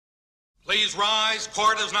Please rise.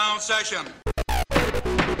 Court is now in session.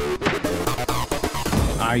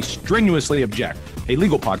 I strenuously object. A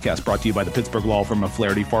legal podcast brought to you by the Pittsburgh law firm of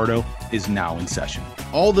Flaherty Fardo is now in session.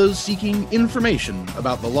 All those seeking information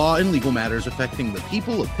about the law and legal matters affecting the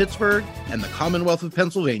people of Pittsburgh and the Commonwealth of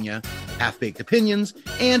Pennsylvania, half-baked opinions,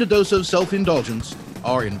 and a dose of self-indulgence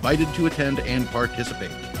are invited to attend and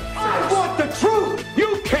participate. I want the truth!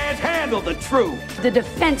 You can't handle the truth! The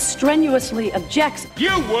defense strenuously objects.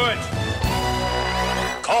 You would!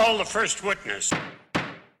 Call the first witness.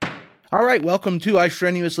 All right, welcome to I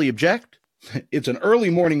Strenuously Object. It's an early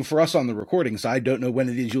morning for us on the recording side. Don't know when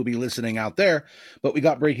it is you'll be listening out there, but we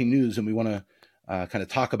got breaking news and we want to kind of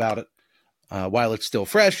talk about it while it's still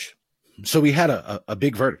fresh. So we had a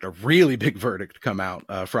big verdict, a really big verdict come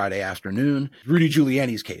out Friday afternoon. Rudy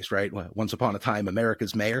Giuliani's case, right? Once upon a time,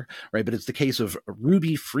 America's mayor, right? But it's the case of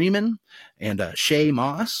Ruby Freeman and Shay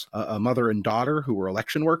Moss, a mother and daughter who were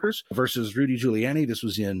election workers, versus Rudy Giuliani. This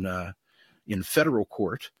was in federal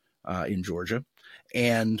court in Georgia.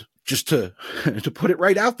 And just to put it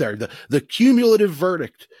right out there, the cumulative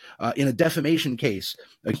verdict in a defamation case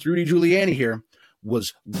against Rudy Giuliani here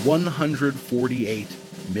was $148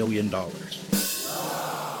 million.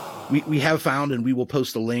 We have found, and we will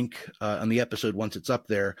post a link on the episode once it's up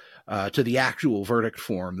there, to the actual verdict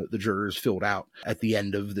form that the jurors filled out at the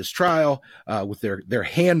end of this trial with their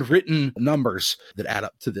handwritten numbers that add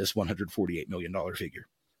up to this $148 million figure.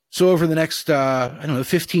 So over the next,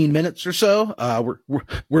 15 minutes or so,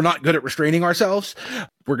 we're not good at restraining ourselves.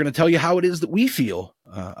 We're going to tell you how it is that we feel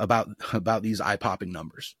about these eye-popping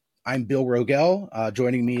numbers. I'm Bill Rogel.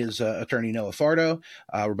 Joining me is attorney Noah Fardo.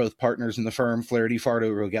 We're both partners in the firm Flaherty,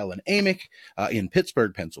 Fardo, Rogel, and Amick in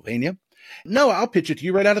Pittsburgh, Pennsylvania. Noah, I'll pitch it to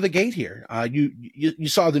you right out of the gate here. You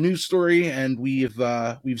saw the news story, and we've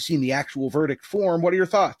seen the actual verdict form. What are your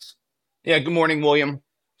thoughts? Yeah. Good morning, William.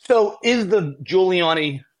 So, is the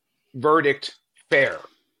Giuliani verdict fair?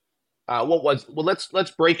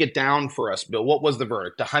 Let's break it down for us, Bill. What was the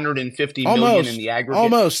verdict? 150 million in the aggregate?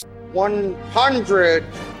 Almost. $100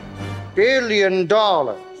 billion.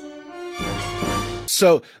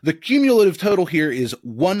 So the cumulative total here is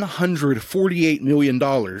 $148 million.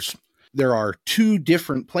 There are two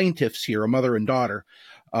different plaintiffs here, a mother and daughter,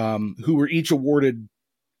 who were each awarded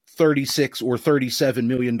 $36 or $37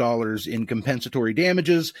 million in compensatory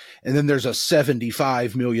damages. And then there's a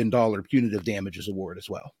 $75 million punitive damages award as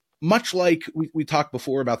well. Much like we talked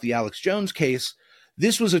before about the Alex Jones case,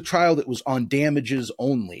 this was a trial that was on damages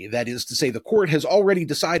only. That is to say, the court has already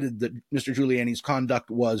decided that Mr. Giuliani's conduct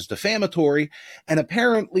was defamatory, and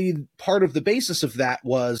apparently part of the basis of that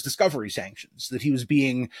was discovery sanctions, that he was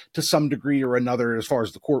being, to some degree or another, as far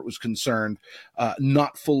as the court was concerned,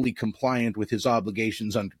 not fully compliant with his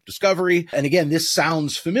obligations under discovery. And again, this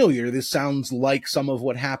sounds familiar. This sounds like some of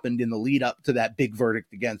what happened in the lead up to that big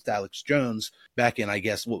verdict against Alex Jones back in, I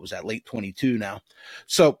guess, what was that, late 22 now.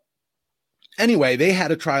 So anyway, they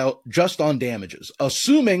had a trial just on damages,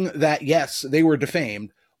 assuming that, yes, they were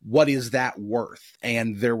defamed. What is that worth?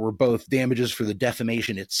 And there were both damages for the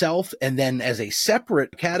defamation itself, and then as a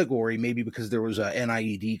separate category, maybe because there was a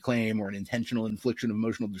NIED claim or an intentional infliction of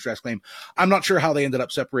emotional distress claim. I'm not sure how they ended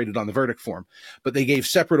up separated on the verdict form, but they gave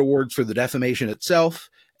separate awards for the defamation itself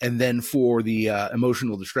and then for the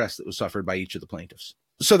emotional distress that was suffered by each of the plaintiffs.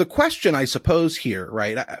 So the question, I suppose, here,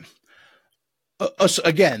 right?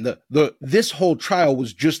 Again, this whole trial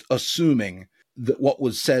was just assuming that what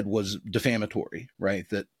was said was defamatory, right?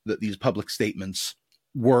 That these public statements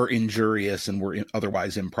were injurious and were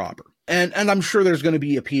otherwise improper. And I'm sure there's going to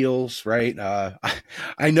be appeals, right?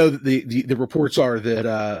 I know that the reports are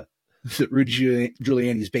that Rudy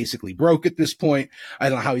Giuliani's basically broke at this point. I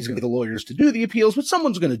don't know how he's going to get the lawyers to do the appeals, but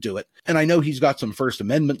someone's going to do it. And I know he's got some First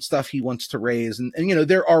Amendment stuff he wants to raise. And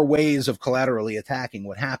there are ways of collaterally attacking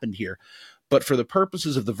what happened here. But for the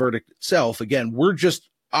purposes of the verdict itself, again, we're just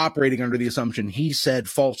operating under the assumption he said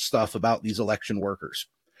false stuff about these election workers.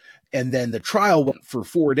 And then the trial went for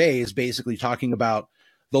 4 days, basically talking about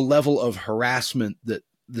the level of harassment that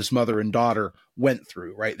this mother and daughter went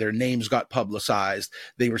through, right? Their names got publicized.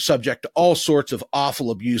 They were subject to all sorts of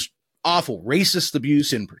awful abuse, awful racist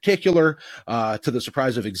abuse in particular, to the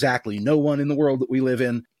surprise of exactly no one in the world that we live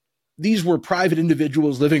in. These were private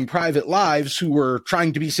individuals living private lives who were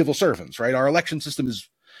trying to be civil servants, right? Our election system is,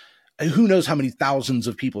 who knows how many thousands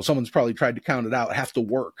of people, someone's probably tried to count it out, have to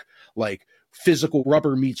work like physical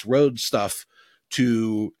rubber meets road stuff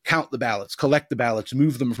to count the ballots, collect the ballots,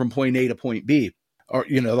 move them from point A to point B. Or,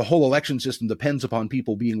 the whole election system depends upon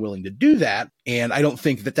people being willing to do that. And I don't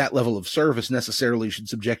think that level of service necessarily should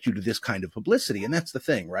subject you to this kind of publicity. And that's the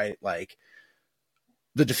thing, right? Like,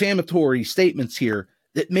 the defamatory statements here,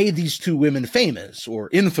 that made these two women famous or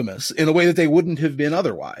infamous in a way that they wouldn't have been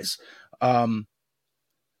otherwise.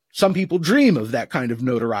 Some people dream of that kind of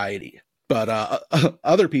notoriety, but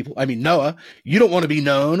other people, I mean, Noah, you don't want to be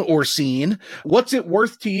known or seen. What's it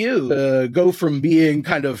worth to you to go from being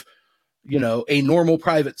kind of, a normal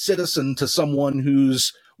private citizen to someone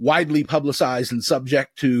who's widely publicized and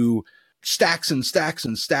subject to stacks and stacks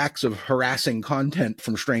and stacks of harassing content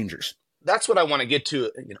from strangers? That's what I want to get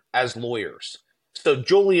to as lawyers. So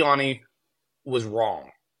Giuliani was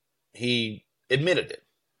wrong. He admitted it.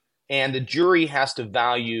 And the jury has to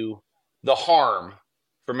value the harm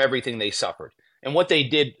from everything they suffered. And what they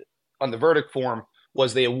did on the verdict form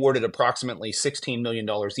was they awarded approximately $16 million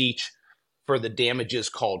each for the damages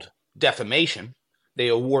called defamation. They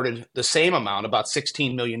awarded the same amount, about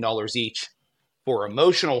 $16 million each, for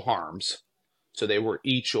emotional harms. So they were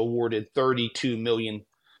each awarded $32 million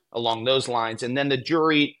along those lines. And then the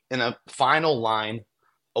jury, in a final line,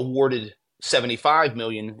 awarded $75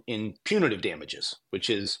 million in punitive damages, which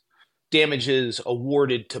is damages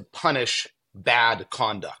awarded to punish bad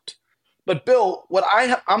conduct. But Bill, what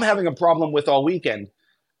I'm having a problem with all weekend,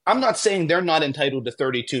 I'm not saying they're not entitled to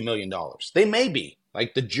 $32 million. They may be.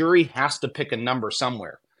 Like, the jury has to pick a number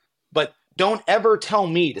somewhere. But don't ever tell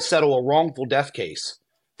me to settle a wrongful death case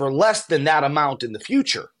for less than that amount in the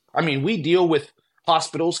future. I mean, we deal with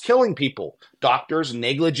hospitals killing people, doctors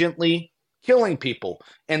negligently killing people,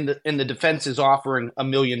 and the defense is offering $1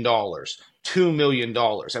 million, $2 million.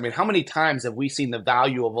 I mean, how many times have we seen the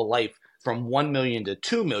value of a life from $1 million to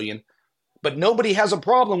 $2 million? But nobody has a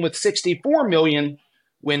problem with $64 million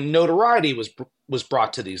when notoriety was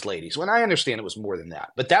brought to these ladies. When I understand it was more than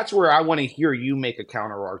that. But that's where I want to hear you make a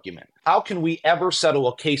counter argument. How can we ever settle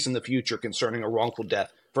a case in the future concerning a wrongful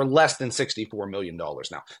death for less than $64 million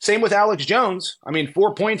now? Same with Alex Jones. I mean,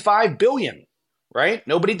 $4.5 billion, right?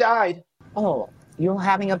 Nobody died. Oh, you're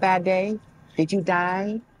having a bad day? Did you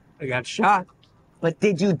die? I got shot. But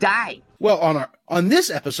did you die? Well, on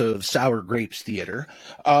this episode of Sour Grapes Theater,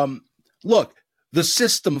 look, the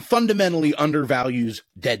system fundamentally undervalues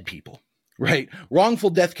dead people, right? Wrongful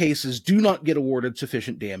death cases do not get awarded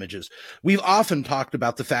sufficient damages. We've often talked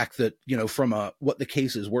about the fact that, from a what the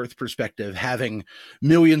case is worth perspective, having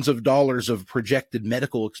millions of dollars of projected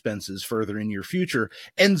medical expenses further in your future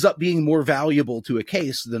ends up being more valuable to a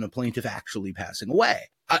case than a plaintiff actually passing away.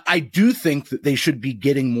 I do think that they should be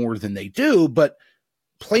getting more than they do, but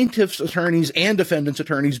plaintiffs' attorneys and defendants'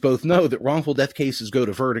 attorneys both know that wrongful death cases go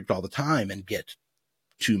to verdict all the time and get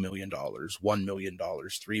 $2 million, $1 million,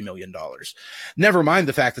 $3 million. Never mind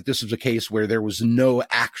the fact that this was a case where there was no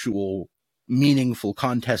actual meaningful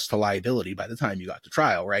contest to liability by the time you got to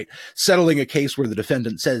trial, right? Settling a case where the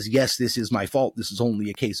defendant says, yes, this is my fault, this is only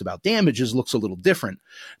a case about damages, looks a little different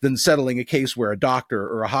than settling a case where a doctor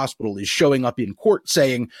or a hospital is showing up in court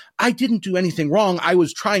saying, I didn't do anything wrong, I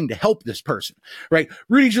was trying to help this person, right?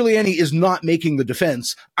 Rudy Giuliani is not making the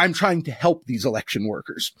defense, I'm trying to help these election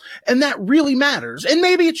workers. And that really matters. And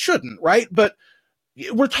maybe it shouldn't, right? But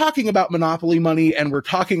we're talking about monopoly money, and we're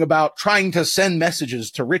talking about trying to send messages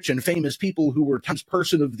to rich and famous people who were Times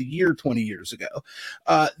Person of the Year 20 years ago.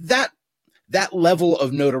 That level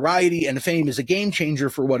of notoriety and fame is a game changer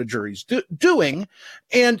for what a jury's doing.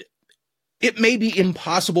 And it may be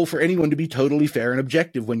impossible for anyone to be totally fair and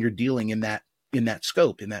objective when you're dealing in that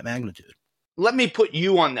scope, in that magnitude. Let me put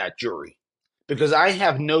you on that jury, because I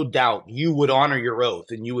have no doubt you would honor your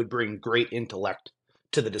oath and you would bring great intellect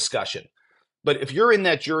to the discussion. But if you're in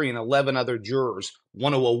that jury and 11 other jurors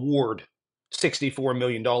want to award $64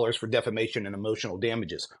 million for defamation and emotional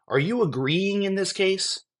damages, are you agreeing in this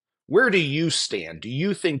case? Where do you stand? Do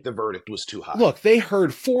you think the verdict was too high? Look, they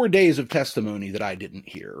heard 4 days of testimony that I didn't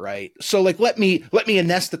hear, right? So let me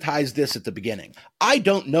anesthetize this at the beginning. I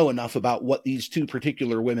don't know enough about what these two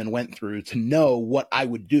particular women went through to know what I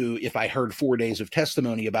would do if I heard 4 days of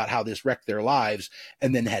testimony about how this wrecked their lives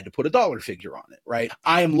and then had to put a dollar figure on it, right?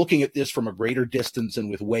 I am looking at this from a greater distance and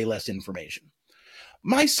with way less information.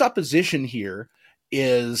 My supposition here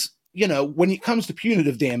is, when it comes to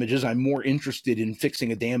punitive damages, I'm more interested in fixing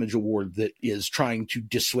a damage award that is trying to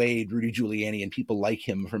dissuade Rudy Giuliani and people like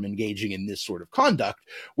him from engaging in this sort of conduct,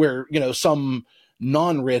 where, some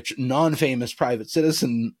non-rich, non-famous private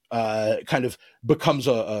citizen kind of becomes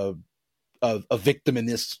a victim in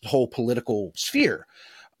this whole political sphere.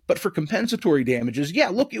 But for compensatory damages, yeah,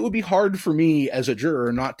 look, it would be hard for me as a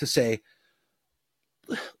juror not to say,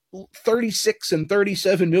 $36 and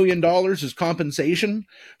 $37 million is compensation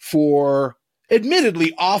for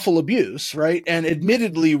admittedly awful abuse, right? And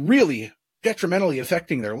admittedly really detrimentally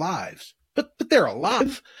affecting their lives. but they're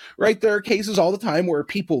alive, right? There are cases all the time where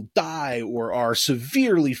people die or are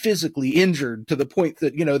severely physically injured to the point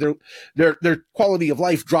that, you know, their quality of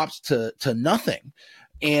life drops to nothing.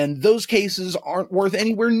 And those cases aren't worth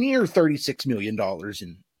anywhere near $36 million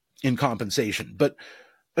in compensation. But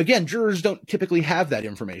again, jurors don't typically have that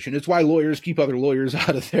information. It's why lawyers keep other lawyers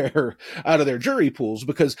out of their jury pools,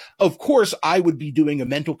 because of course I would be doing a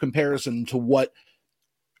mental comparison to what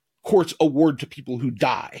courts award to people who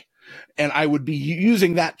die. And I would be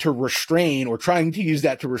using that to restrain, or trying to use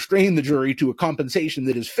that to restrain the jury to a compensation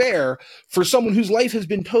that is fair for someone whose life has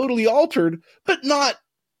been totally altered, but not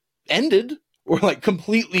ended or like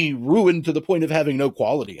completely ruined to the point of having no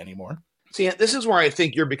quality anymore. See, this is where I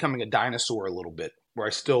think you're becoming a dinosaur a little bit, where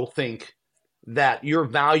I still think that your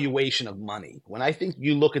valuation of money, when I think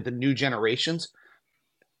you look at the new generations,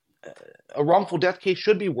 a wrongful death case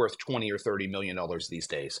should be worth $20 or $30 million these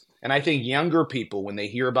days. And I think younger people, when they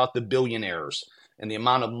hear about the billionaires and the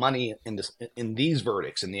amount of money in these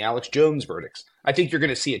verdicts, in the Alex Jones verdicts, I think you're going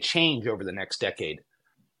to see a change over the next decade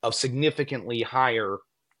of significantly higher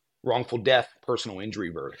wrongful death, personal injury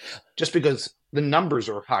verdicts, just because the numbers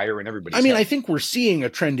are higher in everybody's I mean, head. I think we're seeing a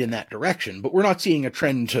trend in that direction, but we're not seeing a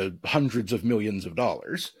trend to hundreds of millions of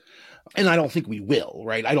dollars. And I don't think we will,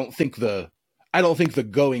 right? I don't think the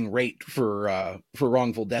going rate for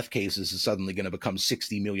wrongful death cases is suddenly going to become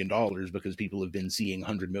 $60 million because people have been seeing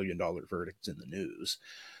 $100 million verdicts in the news.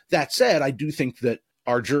 That said, I do think that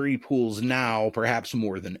our jury pools now, perhaps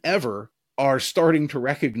more than ever, are starting to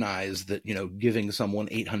recognize that, you know, giving someone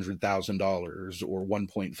 $800,000 or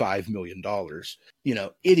 $1.5 million, you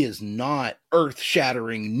know, it is not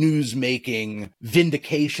earth-shattering, news-making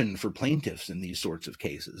vindication for plaintiffs in these sorts of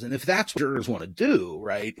cases. And if that's what jurors want to do,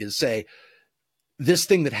 right, is say, this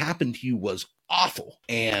thing that happened to you was awful,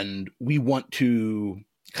 and we want to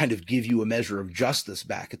kind of give you a measure of justice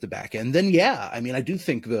back at the back end, then yeah, I mean, I do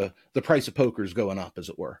think the price of poker is going up, as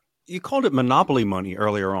it were. You called it monopoly money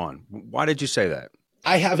earlier on. Why did you say that?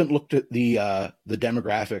 I haven't looked at the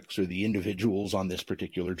demographics or the individuals on this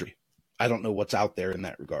particular jury. I don't know what's out there in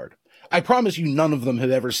that regard. I promise you, none of them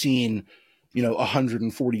have ever seen, you know,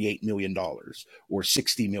 $148 million or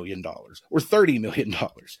 $60 million or $30 million.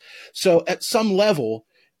 So at some level,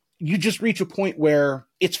 you just reach a point where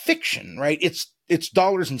it's fiction, right? It's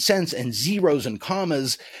dollars and cents and zeros and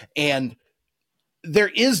commas, and there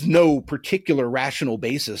is no particular rational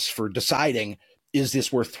basis for deciding, is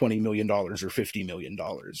this worth $20 million or $50 million,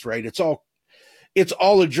 right? It's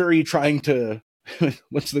all a jury trying to,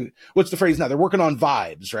 what's the phrase now? They're working on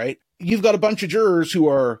vibes, right? You've got a bunch of jurors who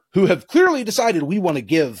have clearly decided we want to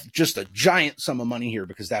give just a giant sum of money here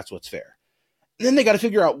because that's what's fair. And then they got to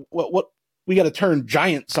figure out what we got to turn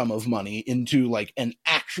giant sum of money into like an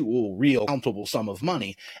actual real countable sum of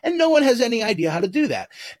money. And no one has any idea how to do that.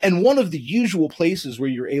 And one of the usual places where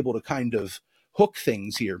you're able to kind of hook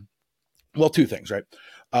things here, well, two things, right?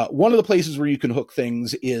 One of the places where you can hook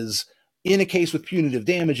things is in a case with punitive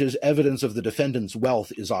damages, evidence of the defendant's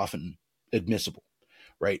wealth is often admissible,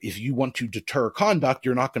 right? If you want to deter conduct,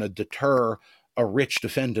 you're not going to deter a rich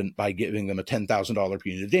defendant by giving them a $10,000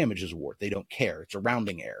 punitive damages award. They don't care. It's a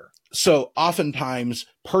rounding error. So oftentimes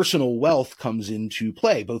personal wealth comes into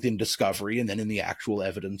play, both in discovery and then in the actual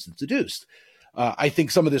evidence that's adduced. I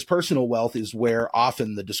think some of this personal wealth is where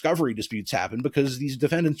often the discovery disputes happen because these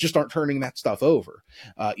defendants just aren't turning that stuff over,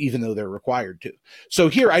 even though they're required to. So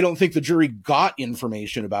here, I don't think the jury got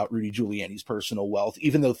information about Rudy Giuliani's personal wealth,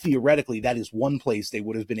 even though theoretically that is one place they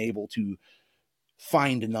would have been able to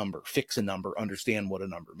find a number, fix a number, understand what a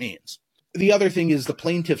number means. The other thing is the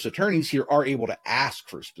plaintiff's attorneys here are able to ask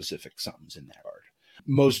for specific sums in that regard.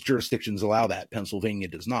 Most jurisdictions allow that. Pennsylvania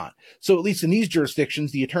does not. So at least in these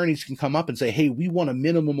jurisdictions, the attorneys can come up and say, hey, we want a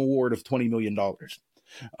minimum award of $20 million.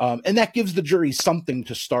 And that gives the jury something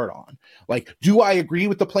to start on. Like, do I agree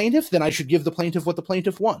with the plaintiff? Then I should give the plaintiff what the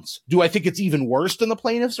plaintiff wants. Do I think it's even worse than the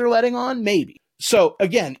plaintiffs are letting on? Maybe. So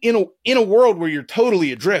again, in a world where you're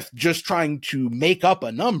totally adrift, just trying to make up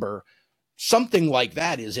a number, something like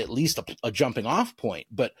that is at least a jumping off point.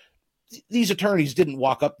 But these attorneys didn't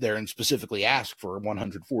walk up there and specifically ask for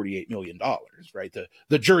 $148 million, right?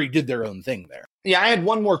 The jury did their own thing there. Yeah, I had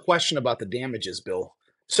one more question about the damages, Bill.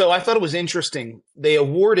 So I thought it was interesting. They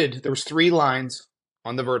awarded, there was 3 lines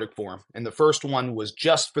on the verdict form, and the first one was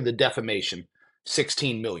just for the defamation,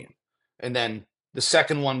 $16 million. And then the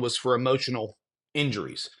second one was for emotional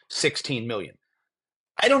injuries, $16 million.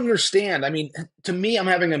 I don't understand. I mean, to me, I'm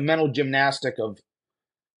having a mental gymnastic of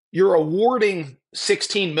you're awarding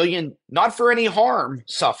 $16 million, not for any harm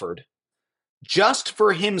suffered, just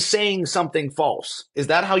for him saying something false. Is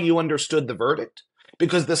that how you understood the verdict?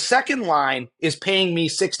 because the second line is paying me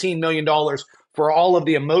 $16 million for all of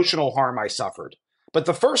the emotional harm I suffered. But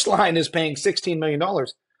the first line is paying $16 million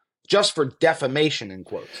just for defamation, in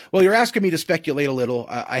quotes. Well, you're asking me to speculate a little.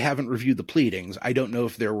 I haven't reviewed the pleadings. I don't know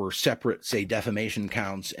if there were separate, say, defamation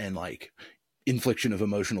counts and like infliction of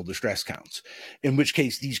emotional distress counts, in which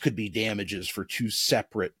case these could be damages for two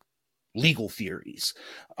separate legal theories,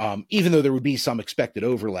 even though there would be some expected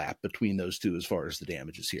overlap between those two as far as the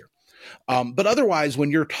damages here. But otherwise,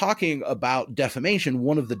 when you're talking about defamation,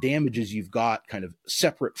 one of the damages you've got kind of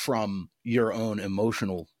separate from your own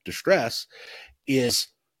emotional distress is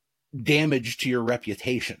damage to your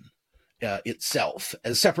reputation itself,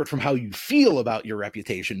 as separate from how you feel about your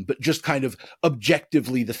reputation, but just kind of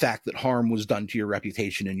objectively the fact that harm was done to your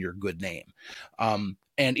reputation and your good name. And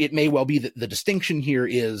it may well be that the distinction here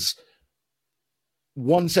is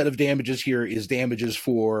one set of damages here is damages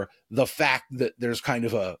for the fact that there's kind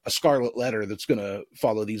of a scarlet letter that's going to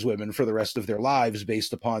follow these women for the rest of their lives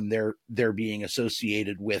based upon their being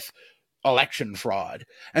associated with election fraud.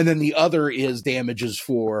 And then the other is damages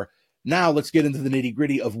for, now let's get into the nitty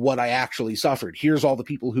gritty of what I actually suffered. Here's all the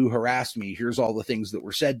people who harassed me. Here's all the things that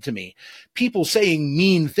were said to me. People saying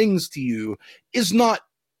mean things to you is not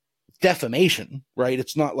defamation, right?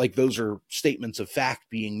 It's not like those are statements of fact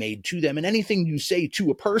being made to them. And anything you say to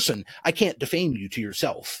a person, I can't defame you to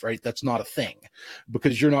yourself, right? That's not a thing,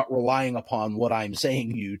 because you're not relying upon what I'm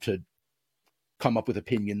saying you to come up with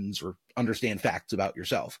opinions or understand facts about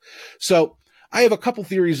yourself. So I have a couple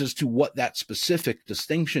theories as to what that specific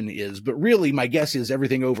distinction is, but really my guess is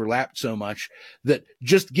everything overlapped so much that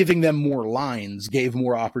just giving them more lines gave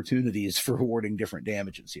more opportunities for awarding different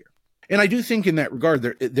damages here. And I do think in that regard,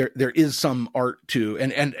 there is some art to,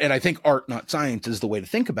 and I think art, not science, is the way to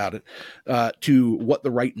think about it, to what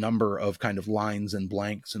the right number of kind of lines and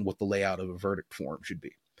blanks and what the layout of a verdict form should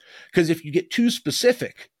be. Because if you get too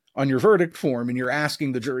specific on your verdict form and you're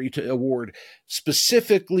asking the jury to award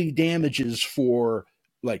specifically damages for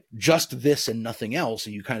like just this and nothing else,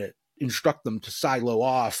 and you kind of instruct them to silo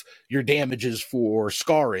off your damages for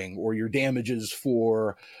scarring or your damages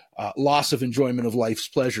for loss of enjoyment of life's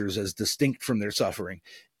pleasures as distinct from their suffering,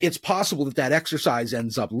 it's possible that that exercise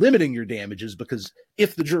ends up limiting your damages, because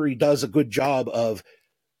if the jury does a good job of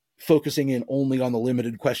focusing in only on the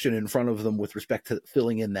limited question in front of them with respect to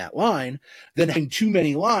filling in that line, then having too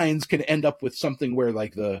many lines can end up with something where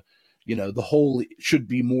like the whole should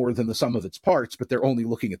be more than the sum of its parts, but they're only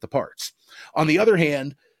looking at the parts. On the other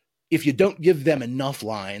hand, if you don't give them enough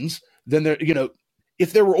lines, then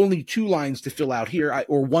if there were only 2 lines to fill out here,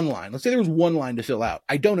 or 1 line, let's say there was 1 line to fill out,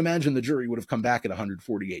 I don't imagine the jury would have come back at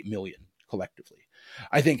 148 million collectively.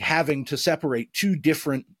 I think having to separate 4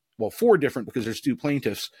 different, because there's 2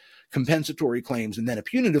 plaintiffs, compensatory claims and then a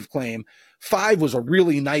punitive claim, 5 was a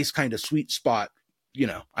really nice kind of sweet spot.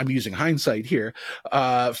 I'm using hindsight here,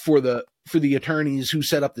 for the attorneys who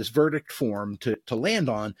set up this verdict form to land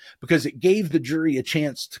on, because it gave the jury a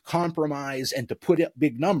chance to compromise and to put up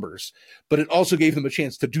big numbers, but it also gave them a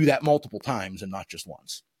chance to do that multiple times and not just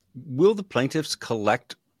once. Will the plaintiffs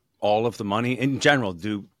collect all of the money? In general,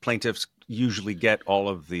 do plaintiffs usually get all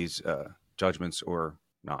of these judgments or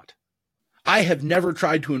not? I have never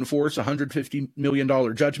tried to enforce a $150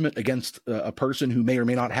 million judgment against a person who may or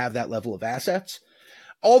may not have that level of assets.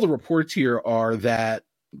 All the reports here are that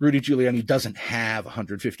Rudy Giuliani doesn't have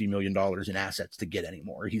 $150 million in assets to get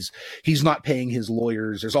anymore. He's not paying his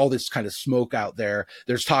lawyers. There's all this kind of smoke out there.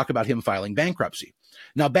 There's talk about him filing bankruptcy.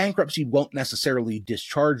 Now, bankruptcy won't necessarily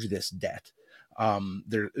discharge this debt. I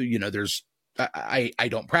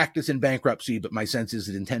don't practice in bankruptcy, but my sense is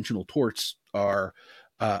that intentional torts are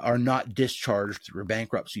not discharged through a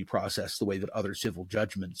bankruptcy process the way that other civil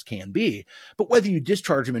judgments can be. But whether you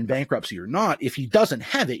discharge him in bankruptcy or not, if he doesn't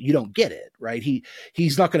have it, you don't get it, right?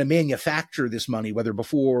 He's not going to manufacture this money, whether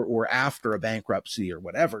before or after a bankruptcy or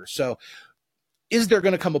whatever. So is there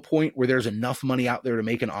going to come a point where there's enough money out there to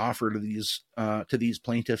make an offer to these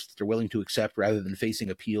plaintiffs that they're willing to accept rather than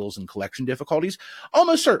facing appeals and collection difficulties?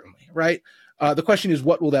 Almost certainly, right? The question is,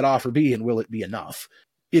 what will that offer be, and will it be enough?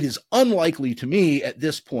 It is unlikely to me at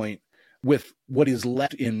this point, with what is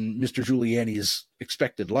left in Mr. Giuliani's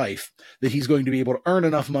expected life, that he's going to be able to earn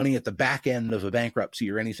enough money at the back end of a bankruptcy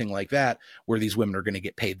or anything like that where these women are going to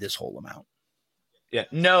get paid this whole amount. Yeah,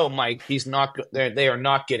 no, Mike, he's not. They are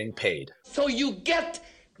not getting paid. So you get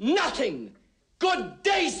nothing. Good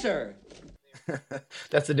day, sir.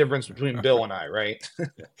 That's the difference between Bill and I, right?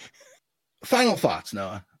 Final thoughts,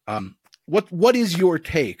 Noah. What is your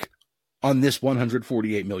take on this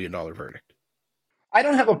 $148 million verdict? I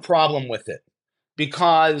don't have a problem with it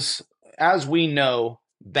because, as we know,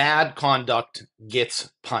 bad conduct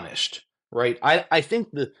gets punished. right? I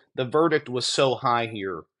think the verdict was so high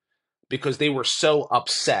here because they were so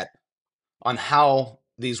upset on how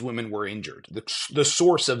these women were injured. The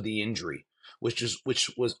source of the injury, which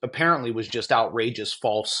was apparently was just outrageous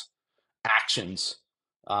false actions,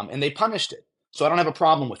 and they punished it. So I don't have a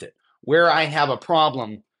problem with it. Where I have a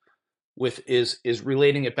problem with is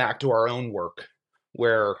relating it back to our own work,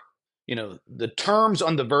 where the terms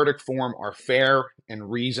on the verdict form are fair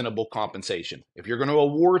and reasonable compensation. If you're going to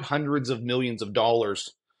award hundreds of millions of dollars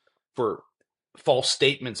for false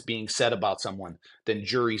statements being said about someone, then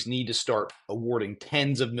juries need to start awarding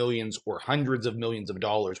tens of millions or hundreds of millions of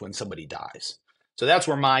dollars when somebody dies. So that's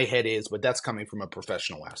where my head is, but that's coming from a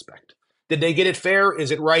professional aspect. Did they get it fair?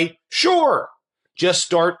 Is it right? Sure. Just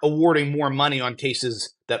start awarding more money on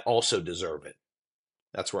cases that also deserve it.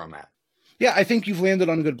 That's where I'm at. Yeah, I think you've landed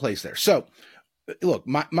on a good place there. So, look,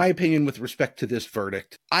 my opinion with respect to this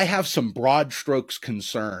verdict, I have some broad strokes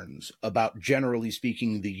concerns about, generally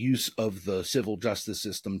speaking, the use of the civil justice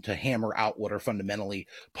system to hammer out what are fundamentally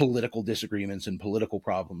political disagreements and political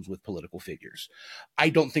problems with political figures. I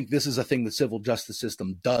don't think this is a thing the civil justice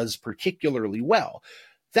system does particularly well.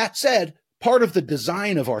 That said, part of the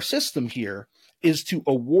design of our system here is to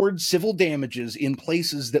award civil damages in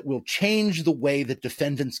places that will change the way that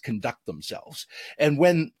defendants conduct themselves. And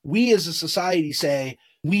when we as a society say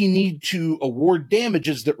we need to award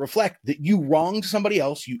damages that reflect that you wronged somebody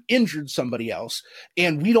else, you injured somebody else,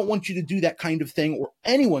 and we don't want you to do that kind of thing or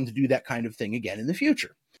anyone to do that kind of thing again in the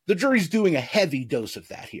future. The jury's doing a heavy dose of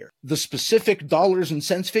that here. The specific dollars and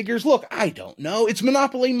cents figures, look, I don't know. It's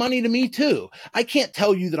monopoly money to me too. I can't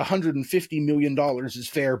tell you that $150 million is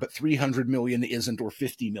fair, but $300 million isn't, or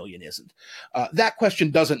 $50 million isn't. That question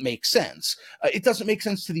doesn't make sense. It doesn't make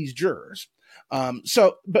sense to these jurors.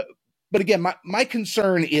 But again, my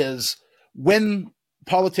concern is when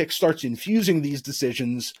politics starts infusing these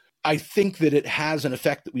decisions, I think that it has an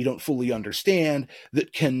effect that we don't fully understand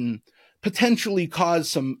that can potentially cause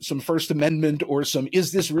some First Amendment or some,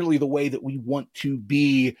 is this really the way that we want to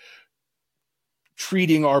be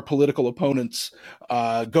treating our political opponents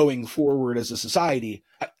going forward as a society?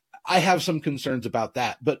 I have some concerns about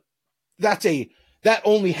that, but that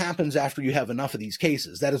only happens after you have enough of these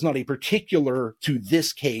cases. That is not a particular to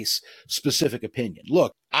this case specific opinion.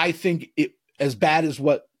 Look, I think it, as bad as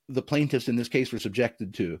what the plaintiffs in this case were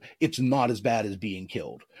subjected to, it's not as bad as being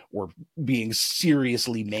killed or being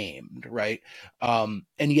seriously maimed, right? And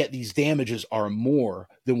yet these damages are more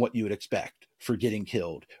than what you would expect for getting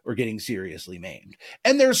killed or getting seriously maimed.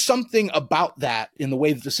 And there's something about that in the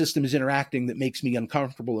way that the system is interacting that makes me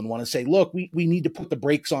uncomfortable and want to say, look, we need to put the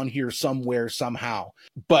brakes on here somewhere, somehow.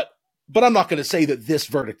 But I'm not going to say that this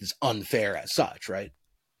verdict is unfair as such, right?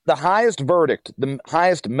 The highest verdict, the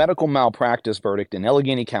highest medical malpractice verdict in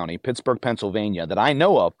Allegheny County, Pittsburgh, Pennsylvania, that I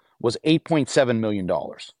know of was $8.7 million.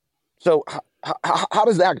 So how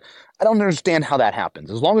does that? I don't understand how that happens.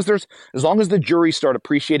 As long as the jury start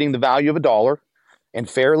appreciating the value of a dollar and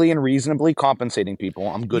fairly and reasonably compensating people,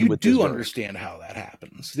 I'm good with this. You do understand how that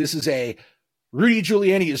happens. This is Rudy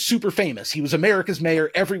Giuliani is super famous. He was America's mayor.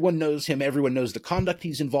 Everyone knows him. Everyone knows the conduct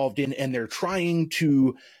he's involved in, and they're trying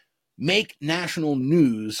to make national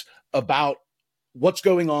news about what's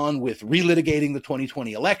going on with relitigating the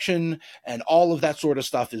 2020 election, and all of that sort of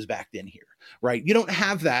stuff is backed in here, right? You don't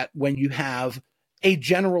have that when you have a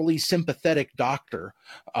generally sympathetic doctor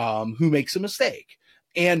who makes a mistake.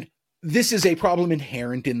 And this is a problem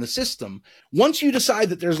inherent in the system. Once you decide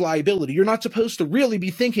that there's liability, you're not supposed to really be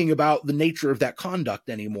thinking about the nature of that conduct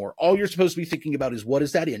anymore. All you're supposed to be thinking about is, what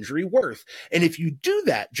is that injury worth? And if you do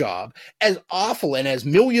that job, as awful and as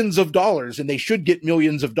millions of dollars, and they should get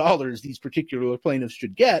millions of dollars, these particular plaintiffs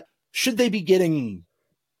should get, should they be getting,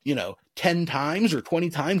 10 times or 20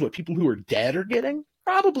 times what people who are dead are getting?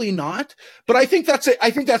 Probably not. But I think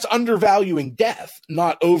that's undervaluing death,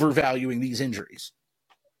 not overvaluing these injuries.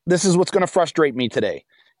 This is what's going to frustrate me today.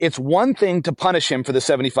 It's one thing to punish him for the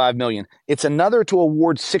 $75 million. It's another to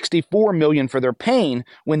award $64 million for their pain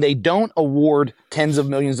when they don't award tens of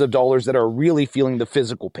millions of dollars that are really feeling the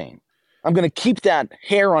physical pain. I'm going to keep that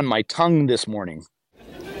hair on my tongue this morning.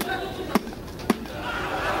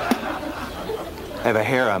 I have a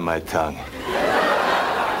hair on my tongue.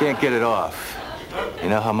 Can't get it off. You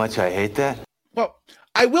know how much I hate that? Well,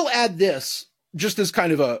 I will add this, just as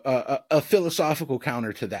kind of a philosophical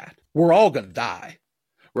counter to that. We're all going to die,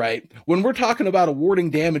 right? When we're talking about awarding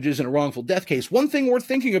damages in a wrongful death case, one thing worth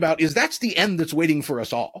thinking about is that's the end that's waiting for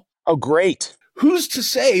us all. Oh, great. Who's to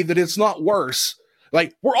say that it's not worse?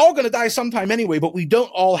 Like, we're all going to die sometime anyway, but we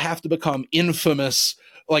don't all have to become infamous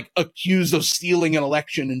like accused of stealing an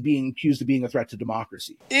election and being accused of being a threat to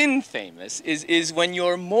democracy. Infamous is when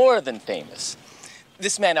you're more than famous.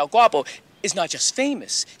 This man El Guapo is not just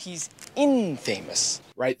famous, he's infamous.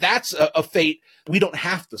 Right? That's a fate we don't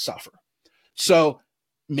have to suffer. So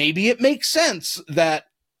maybe it makes sense that,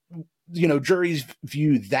 you know, juries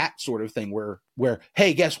view that sort of thing where,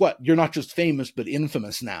 hey, guess what? You're not just famous, but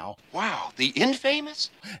infamous now. Wow, the infamous?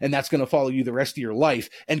 And that's going to follow you the rest of your life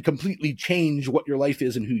and completely change what your life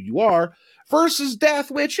is and who you are, versus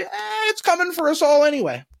death, which it's coming for us all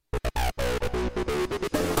anyway.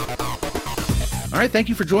 All right, thank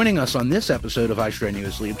you for joining us on this episode of I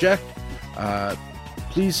Strenuously Object.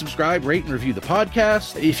 Please subscribe, rate, and review the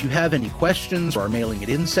podcast. If you have any questions or our Mailing It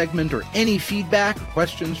In segment or any feedback or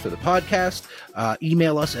questions for the podcast,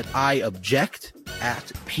 email us at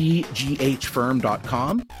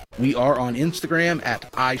iobject@pghfirm.com. We are on Instagram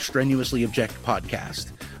at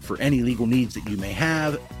iStrenuouslyObjectPodcast. For any legal needs that you may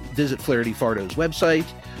have, visit Flaherty Fardo's website.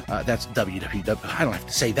 That's www. I don't have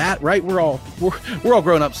to say that, right? We're all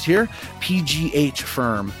grown-ups here.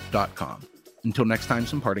 pghfirm.com. Until next time,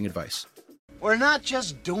 some parting advice. We're not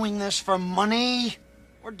just doing this for money.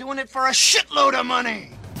 We're doing it for a shitload of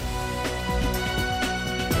money.